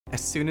As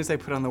soon as I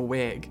put on the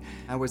wig,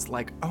 I was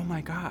like, oh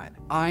my God,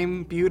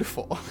 I'm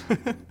beautiful.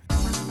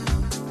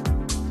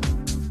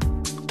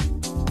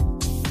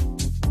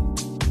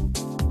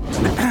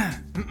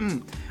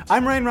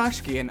 I'm Ryan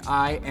Roschke, and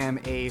I am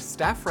a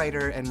staff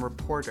writer and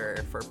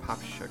reporter for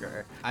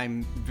POPSUGAR.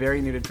 I'm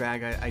very new to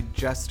drag. I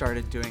just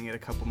started doing it a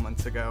couple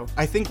months ago.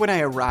 I think when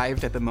I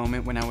arrived at the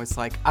moment when I was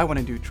like, I want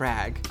to do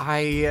drag,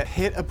 I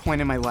hit a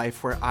point in my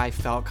life where I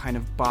felt kind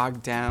of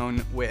bogged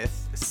down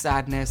with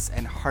sadness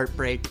and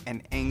heartbreak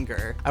and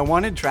anger. I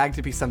wanted drag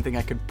to be something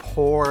I could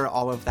pour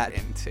all of that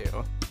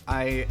into.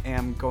 I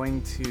am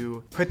going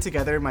to put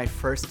together my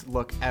first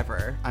look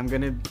ever. I'm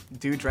gonna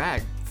do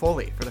drag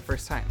fully for the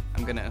first time.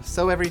 I'm gonna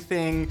sew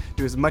everything,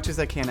 do as much as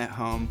I can at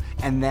home,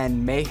 and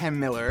then Mayhem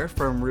Miller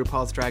from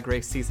RuPaul's Drag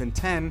Race Season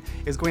 10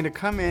 is going to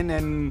come in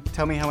and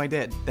tell me how I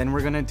did. Then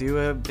we're gonna do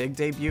a big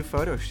debut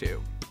photo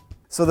shoot.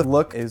 So the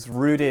look is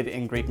rooted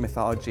in Greek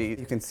mythology.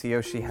 You can see how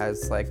she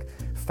has like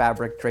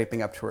fabric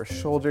draping up to her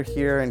shoulder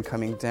here and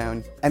coming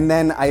down. And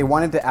then I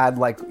wanted to add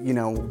like,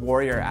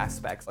 warrior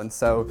aspects. And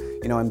so,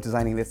 I'm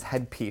designing this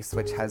headpiece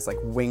which has like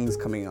wings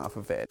coming off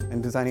of it.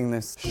 I'm designing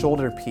this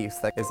shoulder piece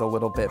that is a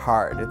little bit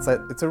hard.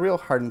 It's a real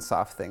hard and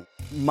soft thing.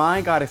 My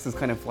goddess is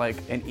kind of like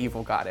an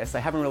evil goddess. I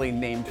haven't really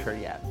named her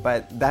yet,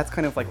 but that's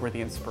kind of like where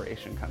the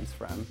inspiration comes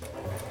from.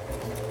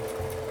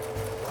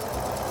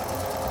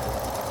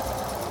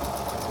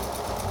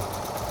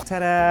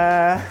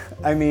 Ta-da!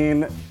 I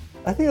mean,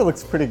 I think it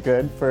looks pretty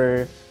good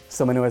for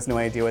someone who has no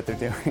idea what they're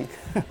doing.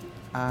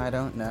 I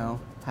don't know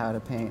how to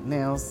paint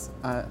nails.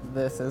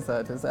 This is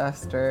a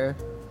disaster.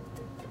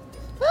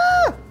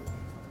 Ah!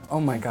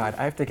 Oh my God,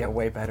 I have to get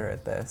way better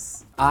at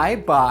this. I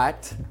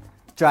bought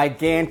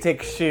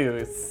gigantic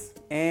shoes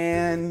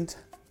and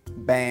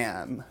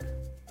bam.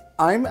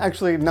 I'm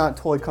actually not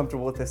totally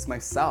comfortable with this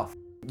myself.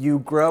 You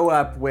grow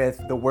up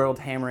with the world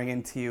hammering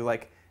into you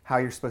like how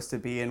you're supposed to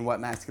be and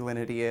what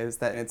masculinity is,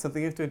 that it's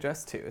something you have to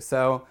adjust to.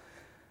 So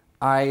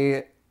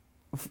I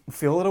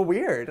feel a little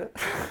weird,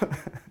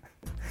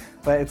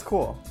 but it's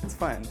cool, it's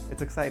fun,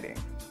 it's exciting.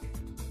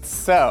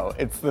 So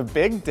it's the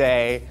big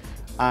day.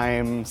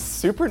 I'm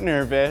super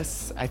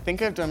nervous. I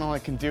think I've done all I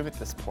can do at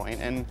this point,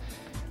 and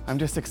I'm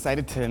just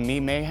excited to meet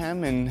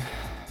Mayhem and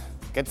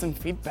get some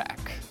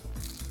feedback.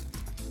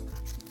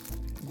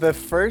 The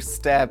first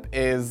step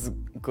is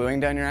gluing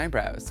down your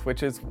eyebrows,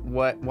 which is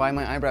why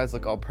my eyebrows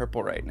look all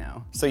purple right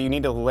now. So you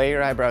need to lay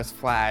your eyebrows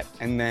flat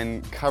and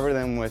then cover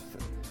them with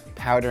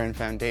powder and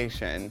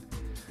foundation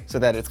so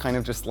that it's kind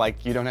of just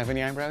like you don't have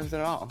any eyebrows at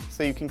all.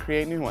 So you can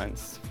create new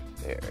ones.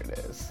 There it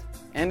is.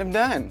 And I'm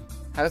done.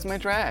 How's my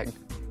drag?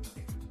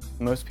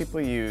 Most people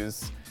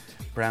use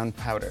brown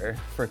powder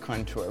for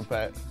contour,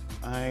 but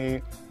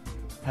I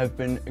have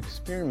been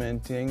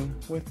experimenting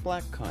with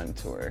black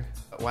contour.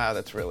 Wow,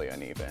 that's really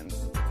uneven.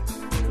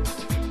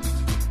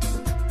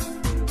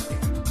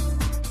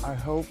 I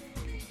hope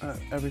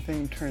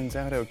everything turns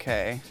out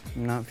okay.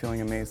 I'm not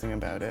feeling amazing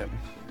about it.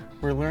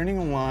 We're learning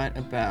a lot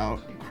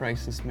about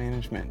crisis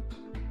management,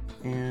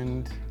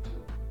 and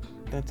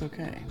that's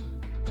okay.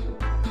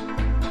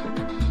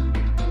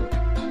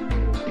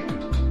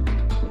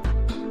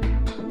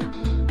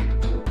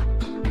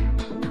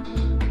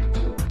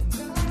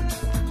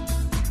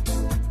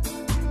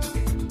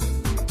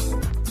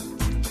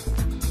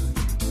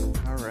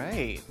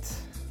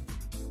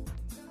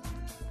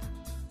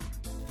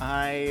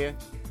 I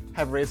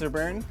have razor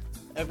burn,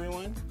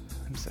 everyone.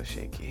 I'm so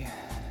shaky.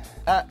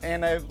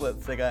 And I have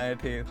lipstick on my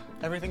teeth.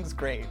 Everything's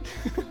great.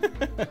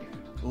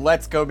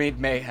 Let's go meet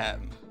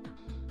Mayhem.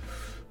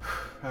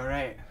 All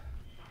right.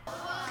 Oh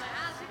my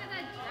gosh, look at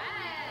that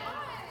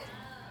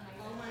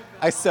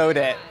dress. I sewed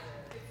it.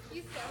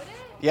 You sewed it?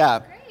 Yeah.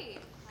 Great.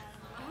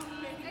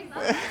 I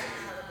love it.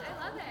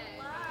 I love it.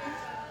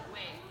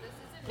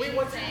 Wait,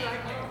 this is amazing.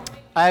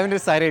 I haven't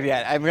decided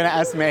yet. I'm gonna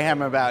ask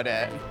Mayhem about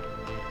it.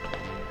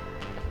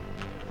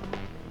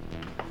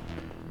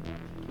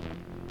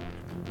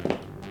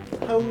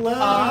 Hello.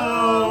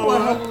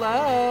 Oh,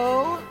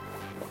 hello.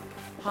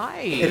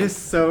 Hi. It is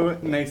so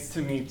nice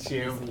to meet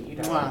you.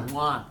 Mwah.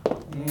 Mwah.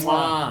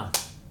 Mwah.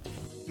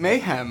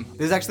 Mayhem.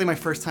 This is actually my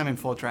first time in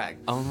full drag.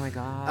 Oh my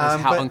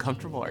gosh, how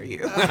uncomfortable are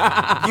you?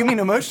 You mean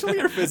emotionally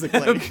or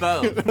physically?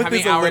 Both. How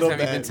many hours have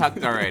you been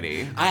tucked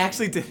already? I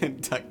actually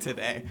didn't tuck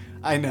today.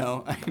 I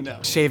know.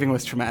 Shaving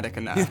was traumatic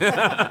enough.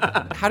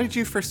 How did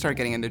you first start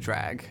getting into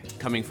drag?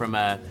 Coming from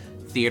a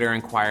theater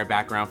and choir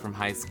background from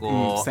high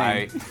school,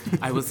 same.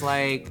 I was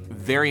like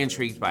very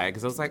intrigued by it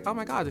because I was like, oh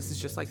my God, this is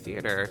just like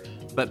theater,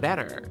 but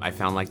better. I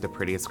found like the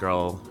prettiest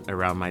girl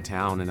around my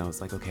town and I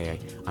was like, okay,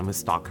 I'm gonna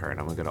stalk her and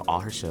I'm gonna go to all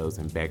her shows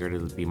and beg her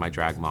to be my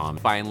drag mom.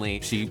 Finally,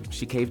 she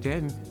caved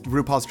in.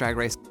 RuPaul's Drag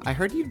Race. I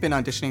heard you've been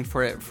auditioning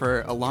for it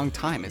for a long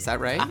time, is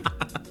that right?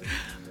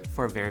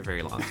 for a very,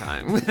 very long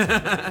time.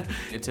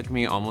 It took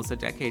me almost a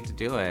decade to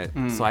do it.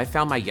 So I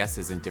found my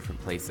yeses in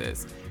different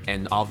places.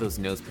 And all those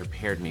no's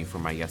prepared me for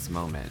my yes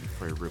moment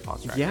for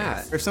RuPaul's Drag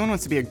Race. If someone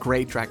wants to be a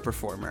great drag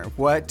performer,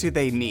 what do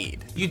they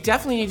need? You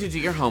definitely need to do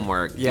your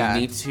homework. Yeah.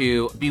 You need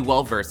to be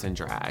well-versed in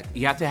drag.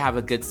 You have to have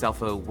a good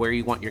self of where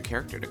you want your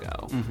character to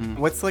go.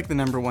 What's like the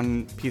number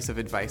one piece of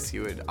advice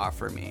you would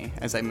offer me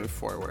as I move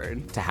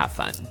forward? To have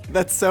fun.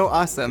 That's so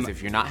awesome.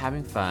 If you're not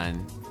having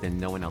fun, then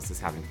no one else is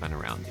having fun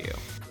around you.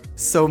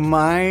 So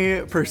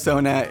my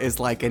persona is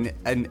like an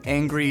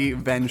angry,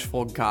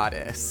 vengeful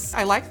goddess.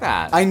 I like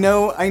that. I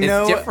know.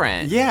 It's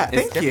different. Yeah,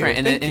 it's thank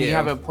different. you. And you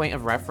have a point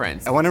of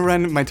reference. I want to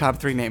run my top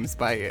 3 names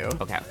by you.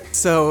 Okay.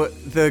 So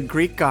the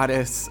Greek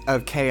goddess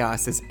of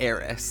chaos is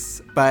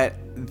Eris, but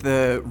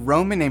the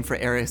Roman name for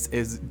Eris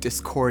is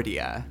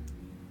Discordia.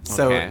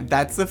 So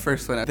that's the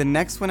first one. The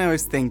next one I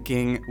was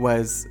thinking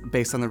was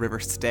based on the river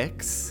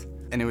Styx,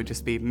 and it would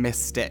just be Miss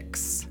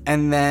Styx.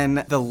 And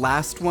then the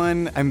last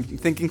one, I'm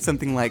thinking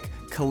something like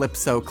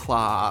Calypso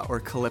Claw or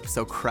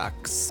Calypso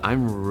Crux.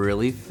 I'm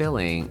really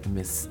feeling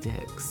Miss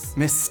Styx.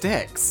 Miss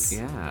Styx?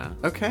 Yeah.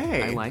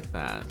 Okay. I like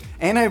that.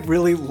 And I have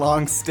really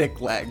long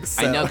stick legs.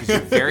 So. I know, because you're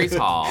very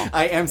tall.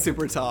 I am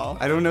super tall.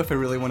 I don't know if I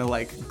really want to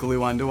like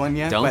glue onto one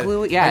yet. Don't but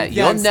glue it. Yeah,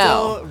 you'll I'm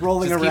know. still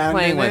Rolling just around keep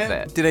playing in with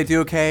it. Did I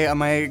do okay on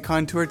my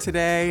contour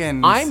today?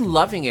 And I'm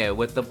loving it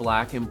with the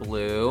black and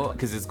blue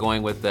because it's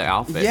going with the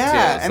outfit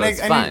yeah, too. and So it's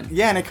fun.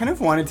 and I kind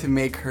of wanted to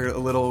make her a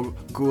little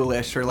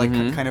ghoulish or like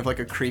kind of like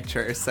a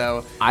creature.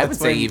 So I would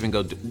say even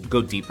go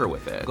deeper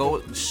with it.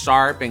 Go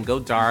sharp and go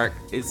dark.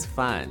 It's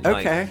fun.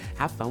 Okay. Like,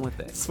 have fun with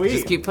it. Sweet.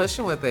 Just keep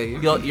pushing with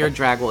it. Your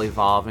drag will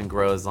evolve and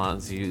grow as long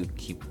as you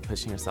keep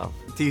pushing yourself.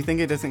 Do you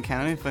think it doesn't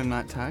count if I'm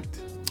not tucked?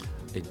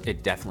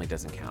 It definitely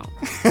doesn't count.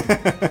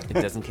 It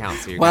doesn't count.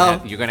 So you're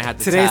gonna have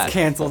to. Today's test.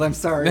 canceled. I'm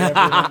sorry,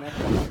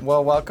 everyone.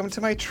 Well, welcome to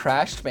my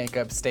trashed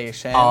makeup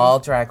station. All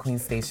drag queen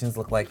stations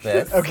look like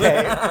this.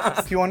 Okay.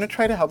 If you want to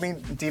try to help me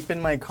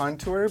deepen my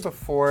contour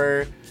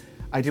before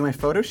I do my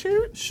photo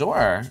shoot?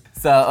 Sure.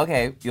 So,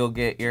 okay, you'll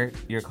get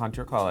your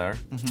contour color.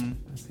 So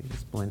you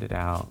just blend it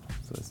out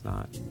so it's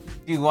not.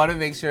 You want to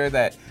make sure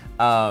that,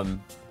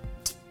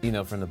 you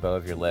know, from the bow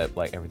of your lip,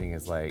 like everything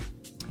is like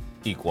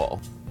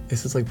equal.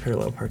 This is like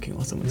parallel parking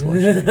while someone's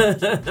watching. And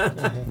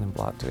then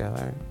blot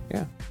together.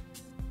 Yeah.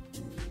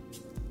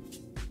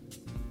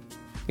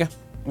 Yeah.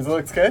 Does it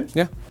look good?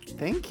 Yeah.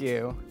 Thank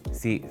you.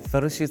 See,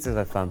 photo shoots are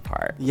the fun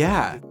part.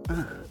 Yeah.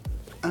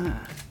 Can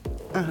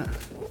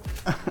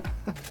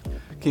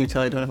you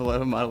tell I don't have a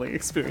lot of modeling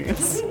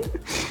experience?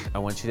 I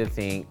want you to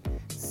think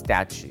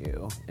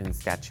statue and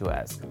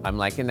statuesque. I'm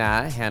liking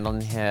that, hand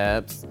on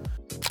hips.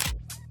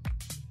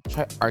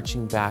 Try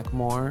arching back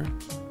more.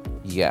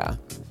 Yeah.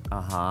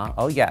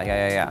 Oh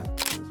yeah.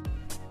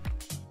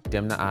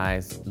 Dim the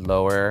eyes,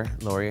 lower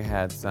your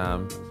head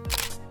some.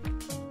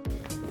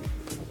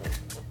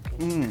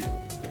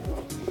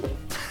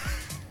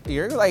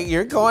 You're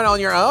going on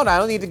your own. I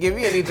don't need to give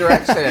you any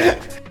direction.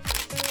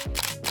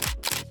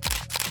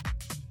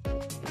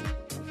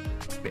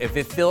 If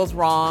it feels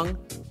wrong,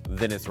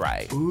 then it's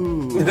right.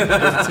 Ooh, good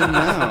to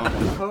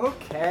know.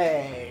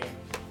 Okay.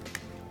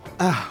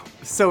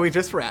 So we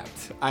just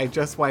wrapped. I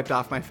just wiped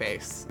off my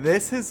face.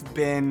 This has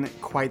been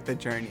quite the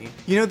journey.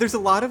 You know, there's a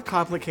lot of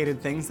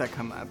complicated things that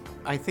come up.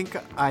 I think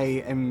I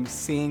am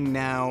seeing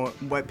now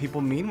what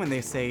people mean when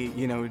they say,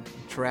 you know,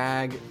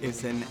 drag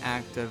is an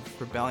act of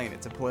rebellion.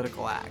 It's a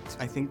political act.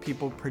 I think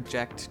people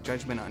project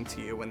judgment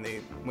onto you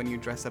when you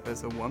dress up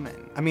as a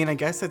woman. I mean, I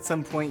guess at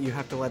some point you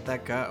have to let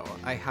that go.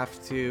 I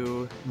have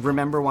to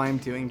remember why I'm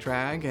doing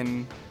drag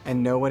and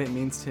know what it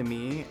means to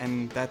me,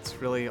 and that's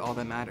really all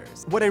that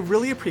matters. What I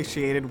really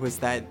appreciated was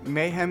that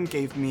Mayhem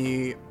gave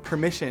me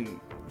permission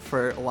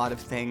for a lot of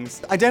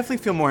things. I definitely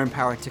feel more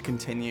empowered to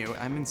continue.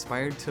 I'm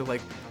inspired to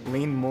like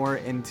lean more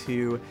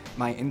into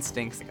my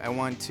instincts. I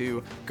want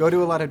to go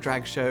to a lot of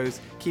drag shows,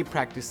 keep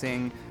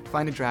practicing,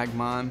 find a drag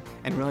mom,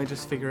 and really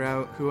just figure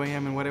out who I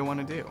am and what I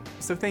want to do.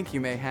 So thank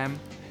you, Mayhem.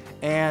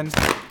 And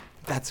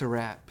that's a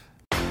wrap.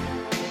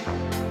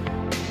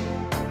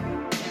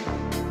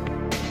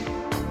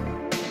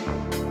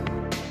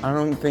 I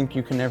don't think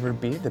you can ever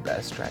be the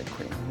best drag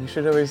queen. You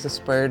should always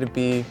aspire to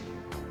be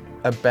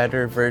a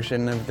better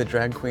version of the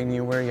drag queen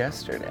you were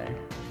yesterday.